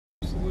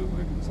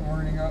So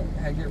we're gonna go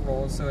ahead and get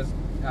rolled. So it's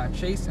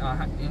Chase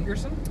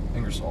Ingersoll?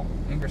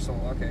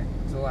 Ingersoll, okay.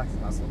 So the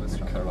last little bit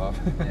strong. Cut it off.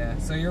 Yeah,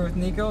 so you're with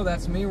Nico,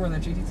 that's me. We're in the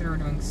GT3, we're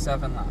doing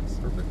 7 laps.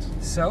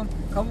 Perfect. So,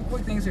 a couple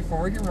quick things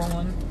before we get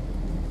rolling.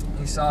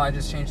 You saw I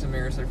just changed the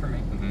mirrors there for me.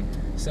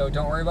 So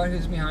don't worry about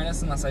who's behind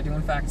us unless I do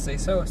in fact say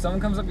so. If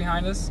someone comes up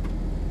behind us,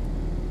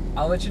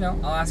 I'll let you know.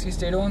 I'll ask you to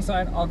stay to one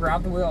side. I'll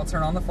grab the wheel. I'll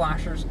turn on the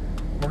flashers.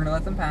 We're going to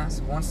let them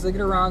pass. Once they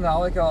get around,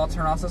 I'll let go. I'll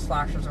turn off those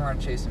flashers and we're going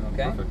to chase them,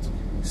 okay? Perfect.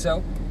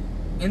 So,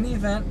 in the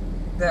event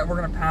that we're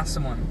going to pass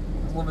someone,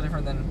 it's a little bit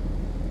different than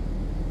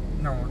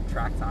normal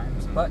track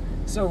times. But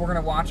so we're going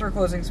to watch our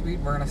closing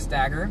speed. We're going to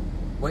stagger.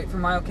 Wait for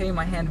my okay.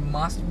 My hand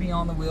must be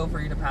on the wheel for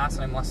you to pass,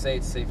 and I must say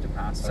it's safe to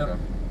pass. So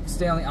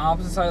stay on the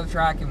opposite side of the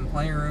track. Give them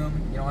plenty of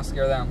room. You don't want to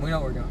scare them. We know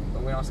what we're doing,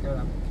 but we don't scare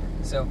them.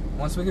 So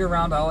once we get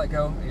around, I'll let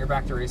go, and you're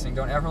back to racing.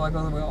 Don't ever let go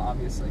of the wheel,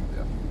 obviously.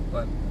 Yeah.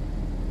 But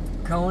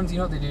cones, you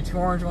know what they do? 2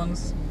 orange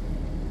ones,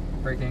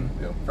 braking.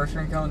 Yep. First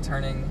green cone,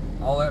 turning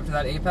all the way up to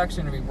that apex.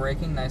 You're going to be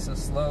braking nice and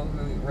slow,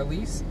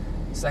 release.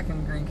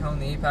 Second green cone,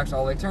 the apex,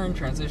 all the way turn,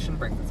 transition,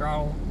 brake the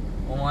throttle.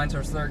 One line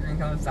towards third green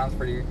cone. Sounds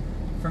pretty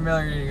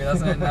familiar to you,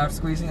 doesn't it? Now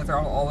squeezing the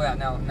throttle all the way out.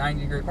 Now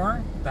 90-degree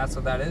corner, that's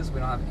what that is.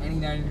 We don't have any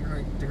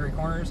 90-degree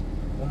corners.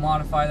 We'll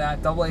modify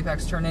that. Double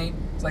apex, turn 8.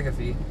 It's like a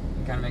V. You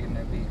can kind of make it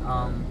into a V.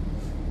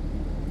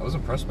 I was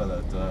impressed by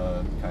that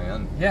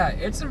Cayenne. Yeah,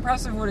 it's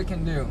impressive what it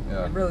can do.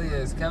 Yeah. It really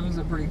is. Kevin's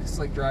a pretty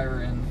slick driver,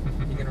 and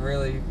he can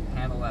really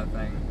handle that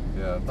thing.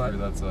 Yeah, but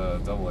that's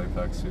a double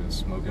apex who's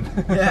smoking.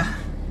 Yeah,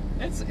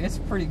 it's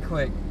pretty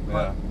quick.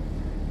 Yeah.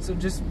 So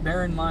just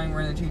bear in mind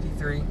we're in the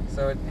GT3,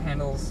 so it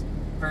handles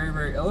a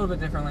little bit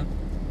differently.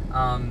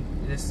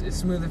 It's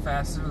smooth and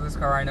fast with this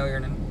car. I know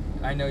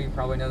you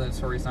probably know that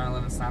it's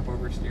 911 snap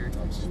oversteer.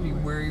 Just be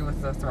wary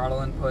with the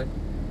throttle input.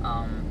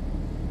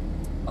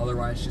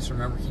 Otherwise, just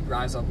remember, keep your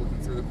eyes up looking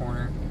through the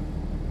corner,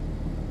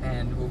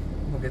 and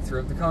we'll get through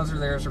it. The cones are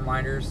there as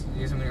reminders.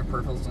 Use them in your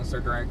peripherals, don't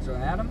start directly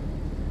at them.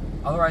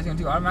 Otherwise, you're going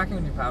to do automatic, you're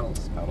going to do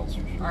paddles. Paddles,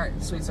 for sure.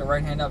 Alright, sweet. So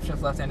right hand up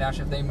shift, left hand down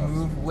shift. They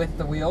move with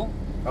the wheel,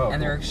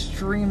 and they're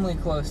extremely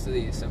close to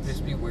these, so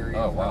just be wary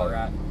of where they're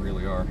at. They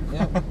really are.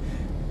 Yeah.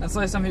 That's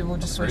why some people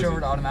just switch over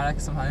to automatic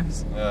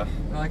sometimes. Yeah.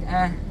 They're like,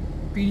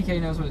 PDK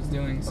knows what it's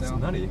doing. That's so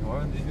nutty. Why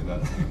would they do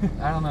that?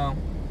 I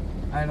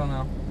don't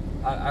know.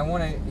 I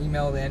want to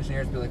email the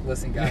engineers and be like,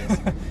 listen guys,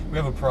 we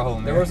have a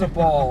problem. There was a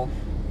ball,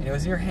 and it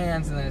was in your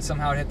hands, and then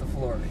somehow it hit the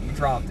floor. You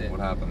dropped it.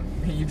 What happened?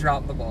 You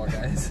dropped the ball,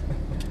 guys.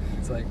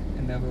 It's like,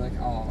 and they'll be like,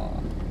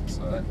 aw.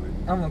 Exactly.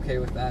 But I'm okay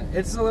with that.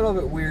 It's a little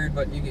bit weird,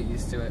 but you get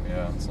used to it.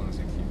 Yeah, as long as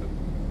you keep it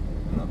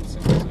in the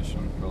same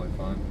position, really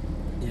fine.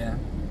 Yeah.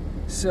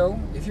 So,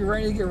 if you're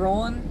ready to get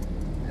rolling,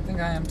 I think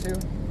I am too.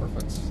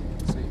 Perfect.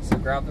 Sweet. So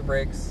grab the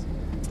brakes.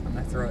 I'm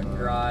going to throw it in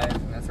drive.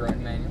 I'm going to throw it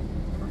in manual.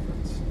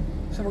 Perfect.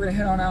 So we're going to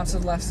head on out to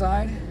the left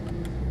side.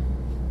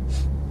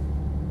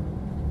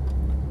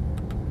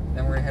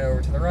 Then we're going to head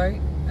over to the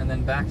right, and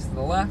then back to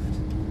the left.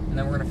 And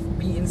then we're going to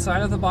be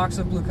inside of the box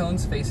of blue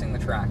cones facing the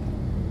track.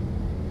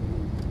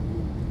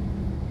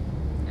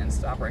 And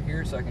stop right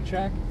here so I can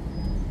check.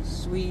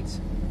 Sweet.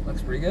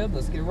 Looks pretty good.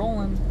 Let's get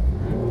rolling.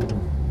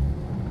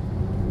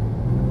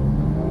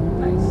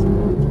 Nice.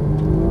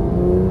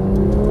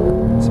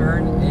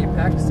 Turn,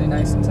 apex, stay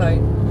nice and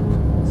tight.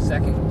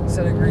 Second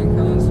set of green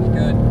cones,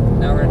 good.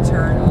 Now we're going to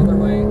turn all the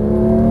way.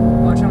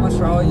 Watch how much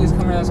throttle you use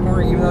coming out of this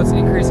corner, even though it's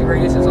increasing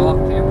radius, it's off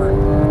camber.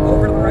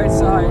 Over to the right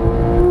side.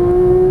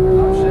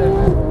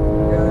 Upshift,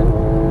 good.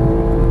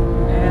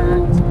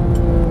 And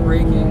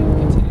braking,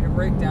 continue to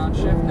brake,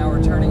 downshift. Now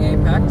we're turning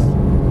apex.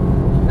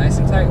 Nice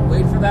and tight.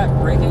 Wait for that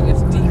braking.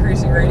 It's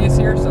decreasing radius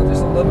here, so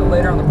just a little bit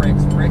later on the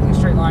brakes. Braking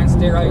straight line,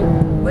 stay right.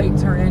 Late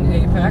turn in,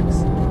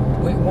 apex.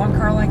 Wait 1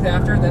 car length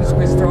after, then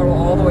squeeze the throttle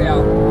all the way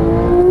out.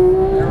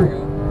 There we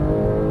go.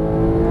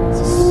 This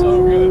is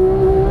so good.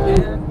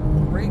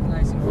 And brake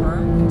nice and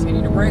firm.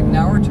 Continue to brake.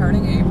 Now we're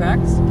turning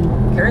apex.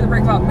 Carry the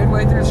brake out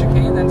midway through the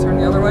chicane, then turn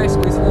the other way.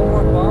 Squeeze a little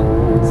more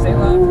bump. Stay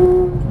left.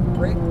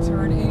 Brake,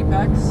 turn,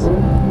 apex.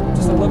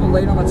 Just a little bit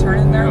late on the turn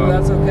in there, but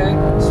that's okay.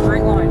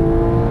 Straight line.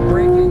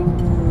 Braking.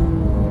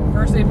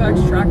 First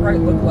apex, track right,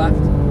 look left.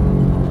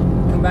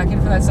 Come back in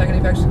for that second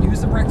apex.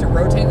 Use the brake to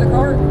rotate the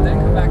car, then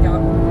come back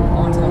out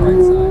onto the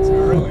right side.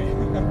 Really?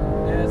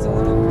 Yeah, it's a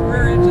little,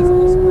 rear edge is a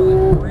little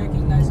squirrely.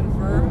 Braking nice and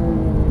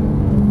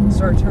firm.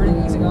 Start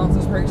turning, easing off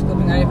those brakes,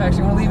 clipping that apex.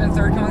 You want to leave in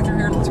third coming through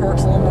here. The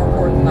torque's a little more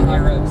important than the high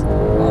revs.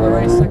 All the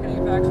way, second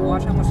apex.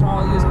 Watch how much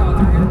throttle you use coming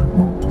through here.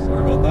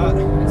 Sorry about that.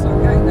 It's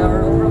okay. Now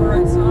we're over on the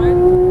right side.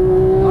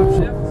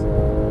 Upshift.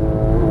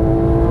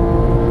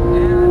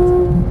 And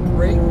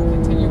brake.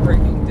 Continue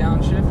braking.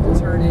 Downshift.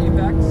 Turn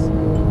apex.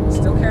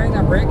 Still carrying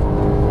that brake.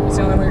 It's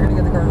the only way you're going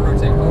to get the car to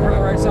rotate. Over on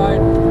the right side.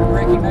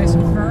 Braking nice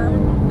and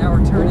firm. Now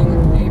we're turning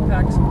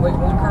apex. Wait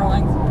 1 car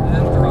length. And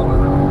then throttle.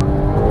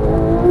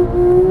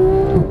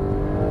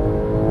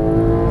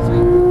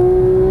 Sweet.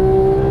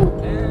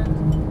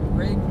 And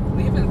brake.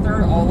 Leave in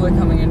third all the way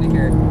coming into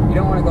here. You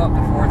don't want to go up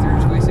to fourth. You're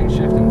just wasting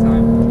shifting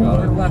time.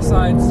 Over to the left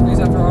side. Squeeze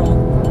that throttle.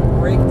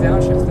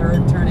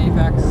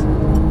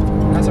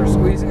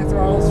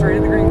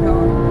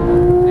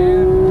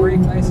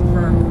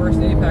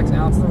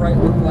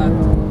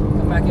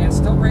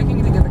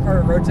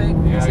 rotate.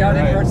 Yeah, See how it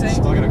didn't right. rotate?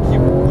 Still gotta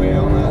keep way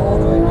on that. All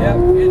the way, yep.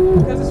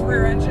 Because it's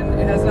rear engine,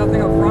 it has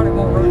nothing up front, it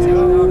won't rotate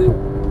without it.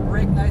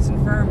 Brake nice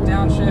and firm,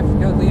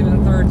 downshift, go leave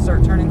in third,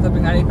 start turning,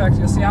 clipping that apex.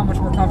 You'll see how much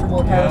more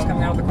comfortable the car is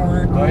coming out of the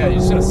corner. Oh yeah, you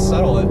just gotta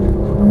settle it.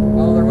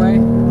 All the way.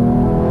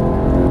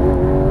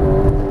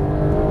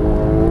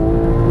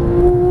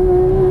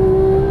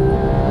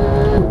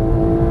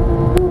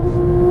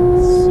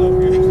 So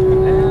good.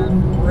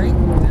 And brake,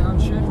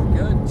 downshift,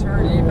 good,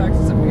 turn, apex.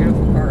 It's a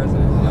beautiful car, isn't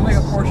it? You'll make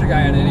a Porsche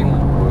guy out of anyone.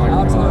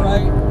 Out to the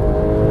right,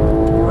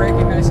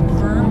 braking nice and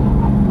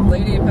firm,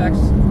 late apex,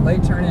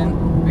 late turn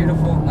in,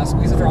 beautiful. Now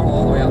squeeze the throttle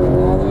all the way up,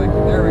 all the way.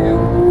 There we go.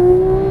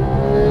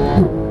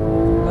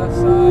 Left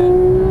side,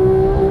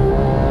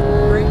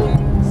 braking,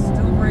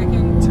 still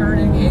braking,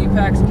 turning,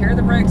 apex. Carry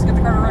the brakes, get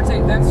the car to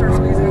rotate, then start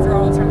squeezing the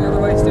throttle, turn the other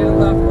way, stay to the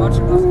left, watch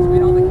your closing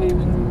speed on the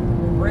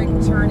Cayman. Brake,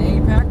 turn,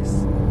 apex,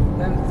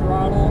 then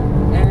throttle,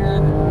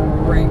 and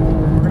brake.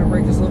 We're going to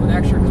brake just a little bit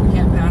extra because we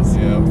can't pass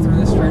through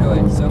this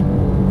straightaway. So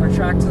our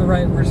track to the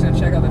right, we're just going to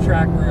check out the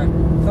track. We're going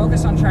to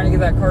focus on trying to get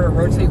that car to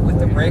rotate with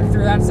the brake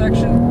through that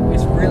section.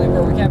 It's really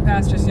important. We can't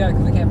pass just yet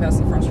because we can't pass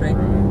the front straight.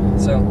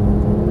 So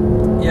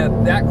yeah,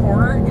 that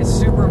corner is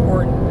super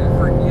important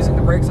for using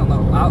the brakes on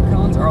the out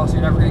cones, or else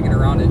you're never going to get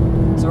around it.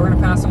 So we're going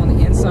to pass them on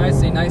the inside,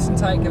 stay nice and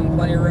tight, give them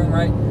plenty of room,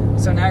 right?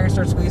 So now you're going to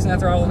start squeezing that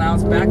throttle. Now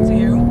it's back to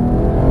you.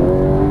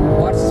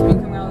 Watch the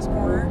speed coming out of this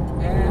corner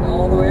and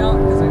all the way out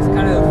because it's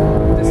kind of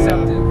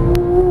deceptive. Yeah,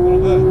 a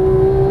little bit.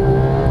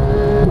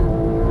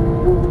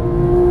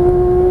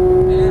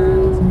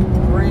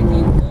 And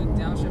braking, good.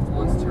 Downshift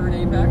once, turn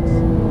apex.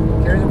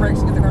 Carry the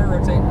brakes, get the car to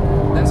rotate.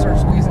 Then start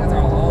squeezing the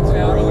throttle all the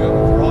way out. Really on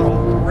the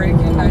throttle.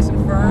 Braking nice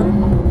and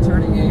firm,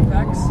 turning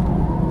apex.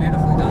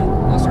 Beautifully done.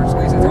 Now start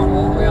squeezing the throttle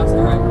all the way out to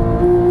the right.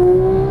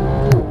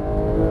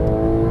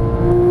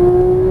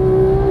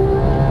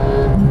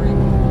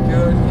 Brake,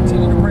 good.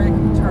 Continue to brake,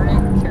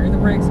 turning, carry the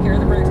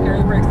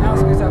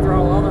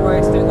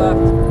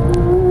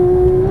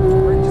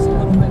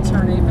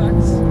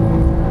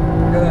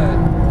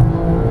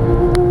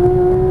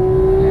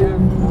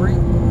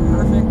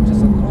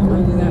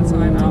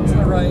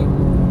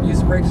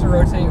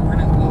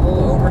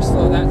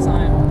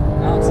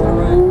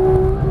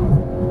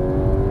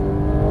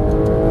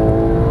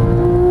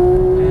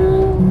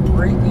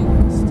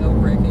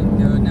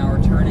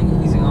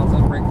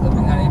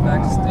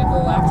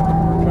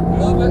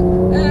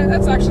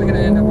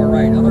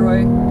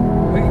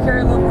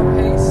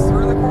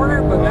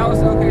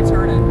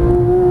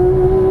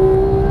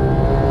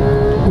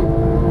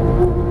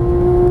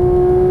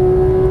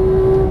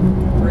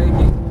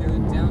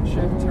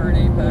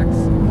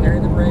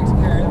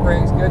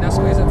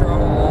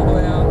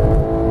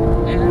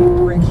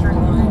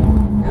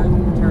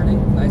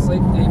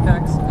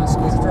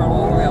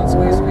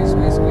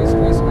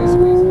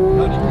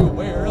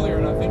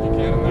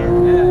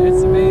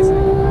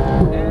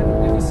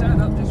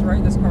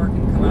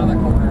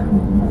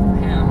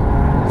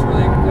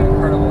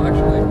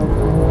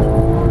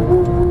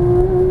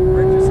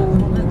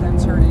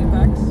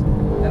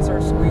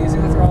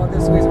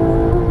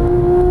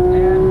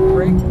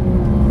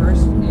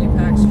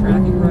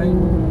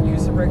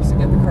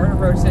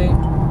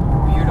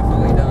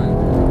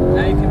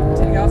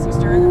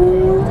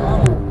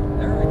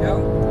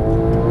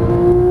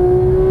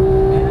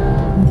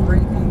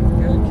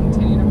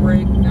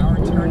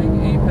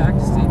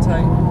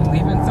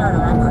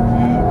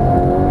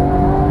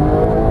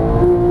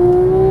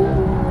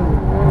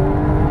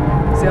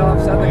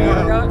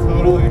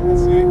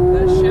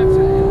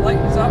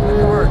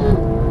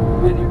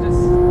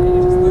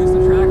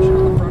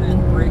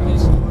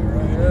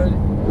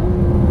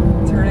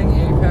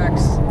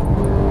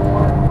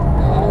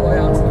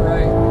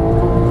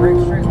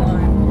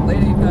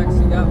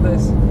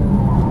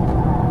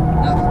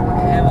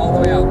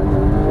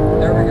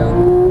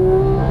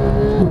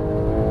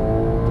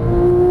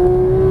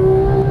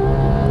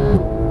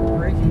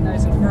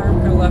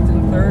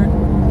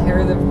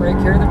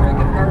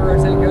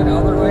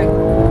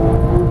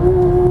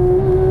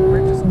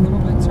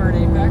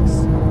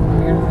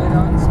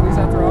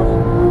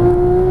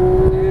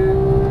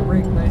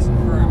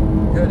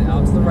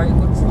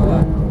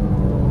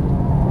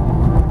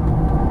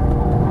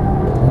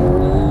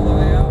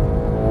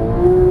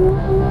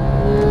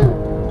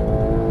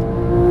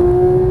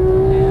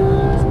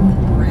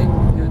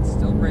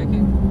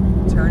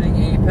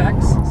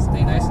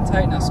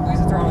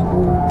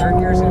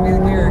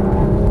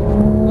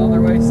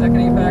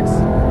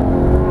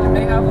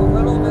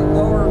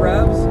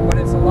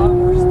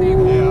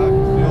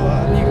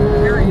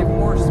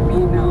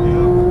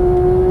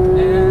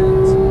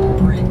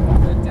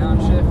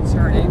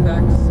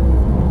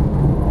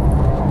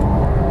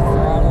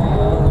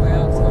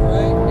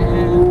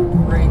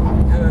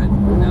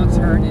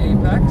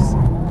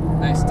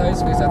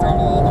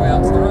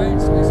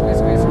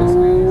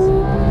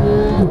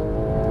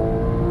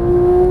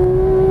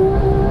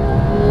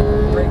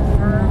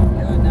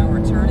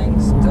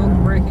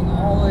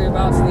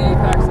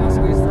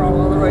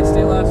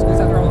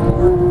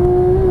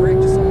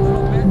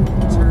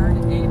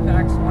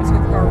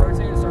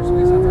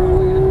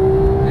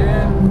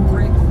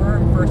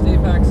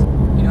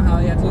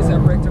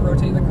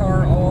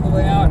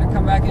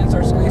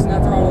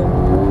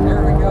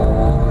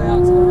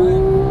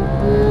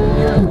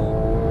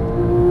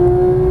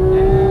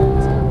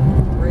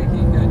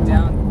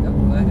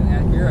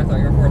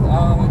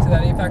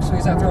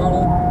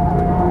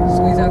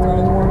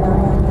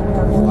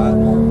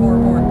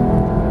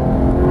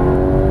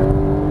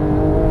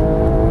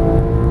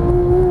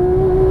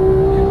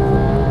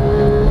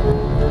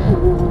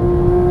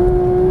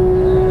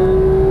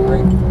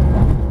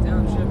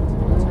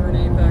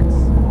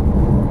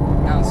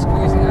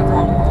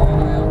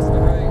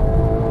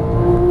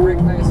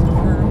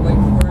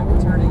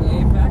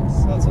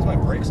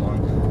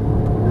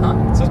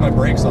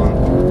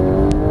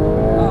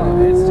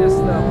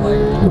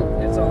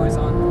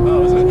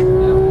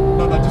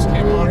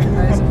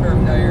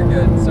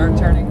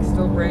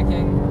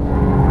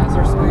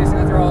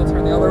I'll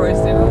turn the other way,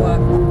 stay to the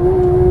left.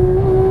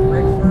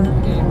 Brake for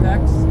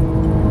apex.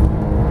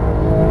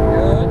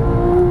 Good.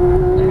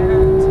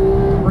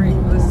 And brake.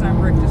 This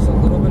time brake just a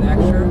little bit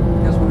extra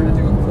because we're going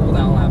to do a cool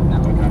down lap now.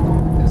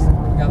 Because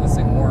we got this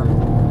thing warm.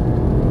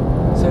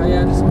 So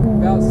yeah, just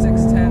about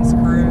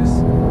 6/10 cruise.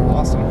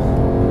 Awesome.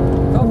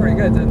 Felt pretty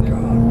good, didn't it?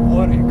 God,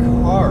 what a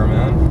car,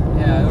 man.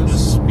 Yeah, I'm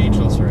just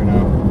speechless right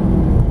now.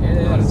 It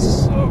is. God,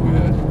 it's so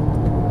good.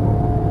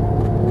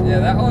 Yeah,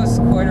 that was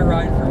quite a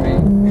ride for me.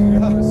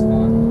 It was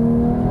fun.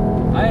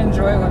 I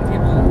enjoy it when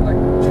people, like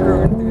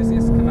true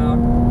enthusiasts, come out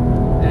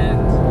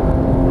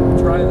and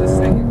drive this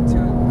thing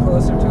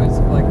closer to its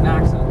like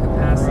maximum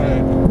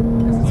capacity. Right.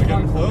 Because it's Is it fun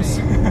getting for close?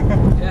 me.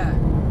 Yeah,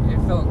 it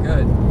felt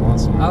good.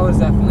 Awesome. I was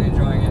definitely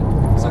enjoying it.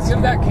 So Awesome.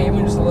 give that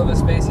Cayman just a little bit of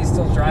space. He's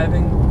still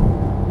driving.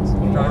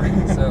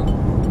 So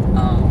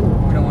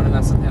we don't want to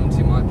mess with him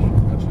too much.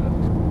 Gotcha.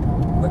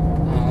 But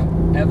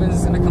Evans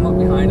is going to come up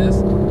behind us,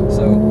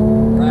 so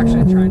we're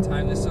actually going to try and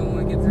time this so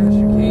when we get through the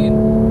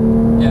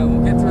chicane, yeah,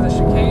 we'll get through the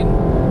chicane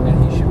and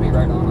he should be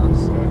right on us.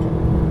 Okay.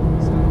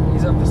 So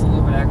he's up just a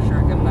little bit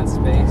extra, give him that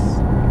space.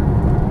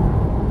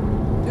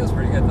 Feels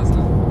pretty good, doesn't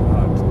it?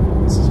 God,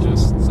 this is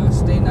just... So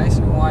stay nice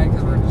and wide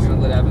because we're just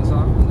going to let Evans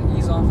off,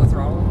 ease off the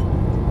throttle.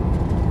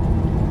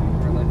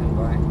 We're letting him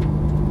by.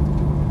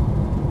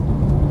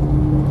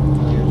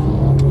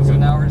 So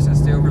now we're just going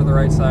to stay over to the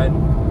right side.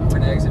 We're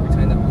going to exit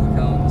between the blue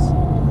cones.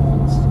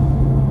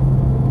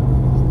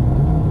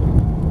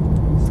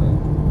 So,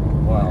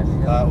 Wow,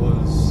 that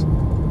was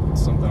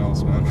something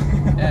else, man.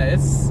 yeah,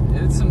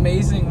 it's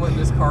amazing what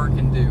this car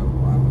can do.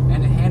 Wow.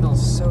 And it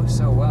handles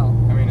so well.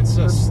 I mean, it's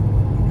just,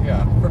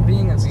 yeah. For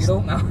being a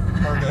Beetle, no.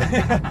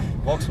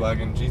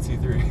 Volkswagen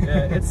GT3.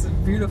 Yeah, it's a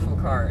beautiful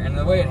car, and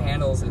the way it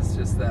handles is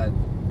just that.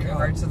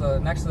 Right to the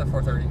next to the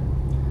 430.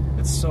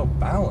 It's so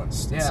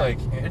balanced. Yeah, It's like,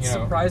 it's you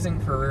know, surprising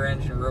for rear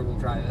engine rear-wheel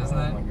drive, isn't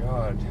it? Oh my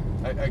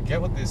god. I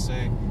get what they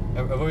say.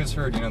 I've always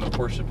heard, you know, the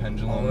Porsche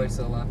pendulum. All the way to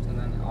the left and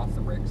then off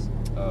the brakes.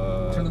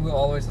 Turn the wheel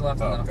all the way to the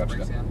left and then off gotcha. the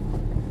brakes, yeah.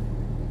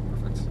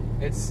 Perfect.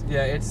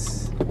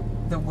 It's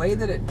the way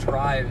that it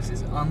drives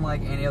is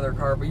unlike any other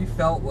car, but you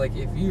felt like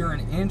if you're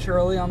an inch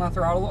early on the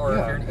throttle or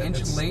if you're an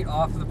inch late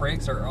off the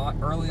brakes or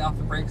early off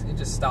the brakes, it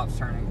just stops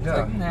turning. It's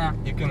like, nah,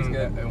 you can,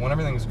 when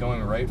everything's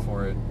going right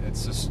for it,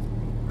 it's just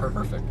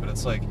perfect. But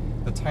it's like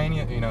the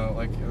tiny, you know,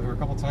 like there were a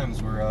couple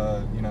times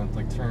where, you know,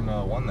 like turn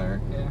 1 there,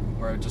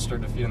 where I just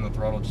started to feed in the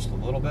throttle just a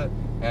little bit,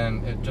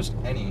 and it just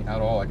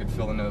at all, I could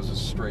feel the noses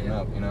straighten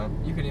up, you know?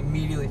 You could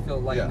immediately feel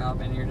it lighten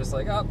up, and you're just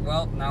like, oh,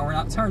 well, now we're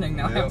not turning,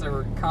 now I have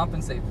to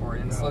compensate for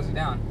it, and it slows you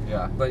down.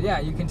 Yeah. But yeah,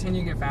 you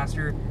continue to get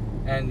faster,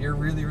 and you're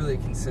really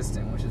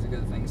consistent, which is a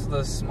good thing. So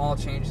those small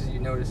changes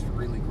you notice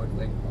really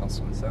quickly.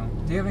 Awesome. So,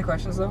 do you have any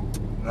questions though?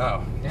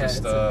 No. Yeah, just,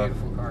 it's a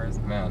beautiful car,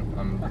 isn't it? Man,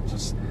 I'm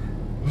just,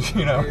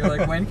 you know. You're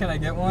like, when can I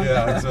get one?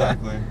 Yeah,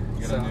 exactly.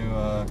 Get So,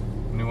 a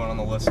new one on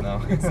the list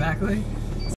now. Exactly.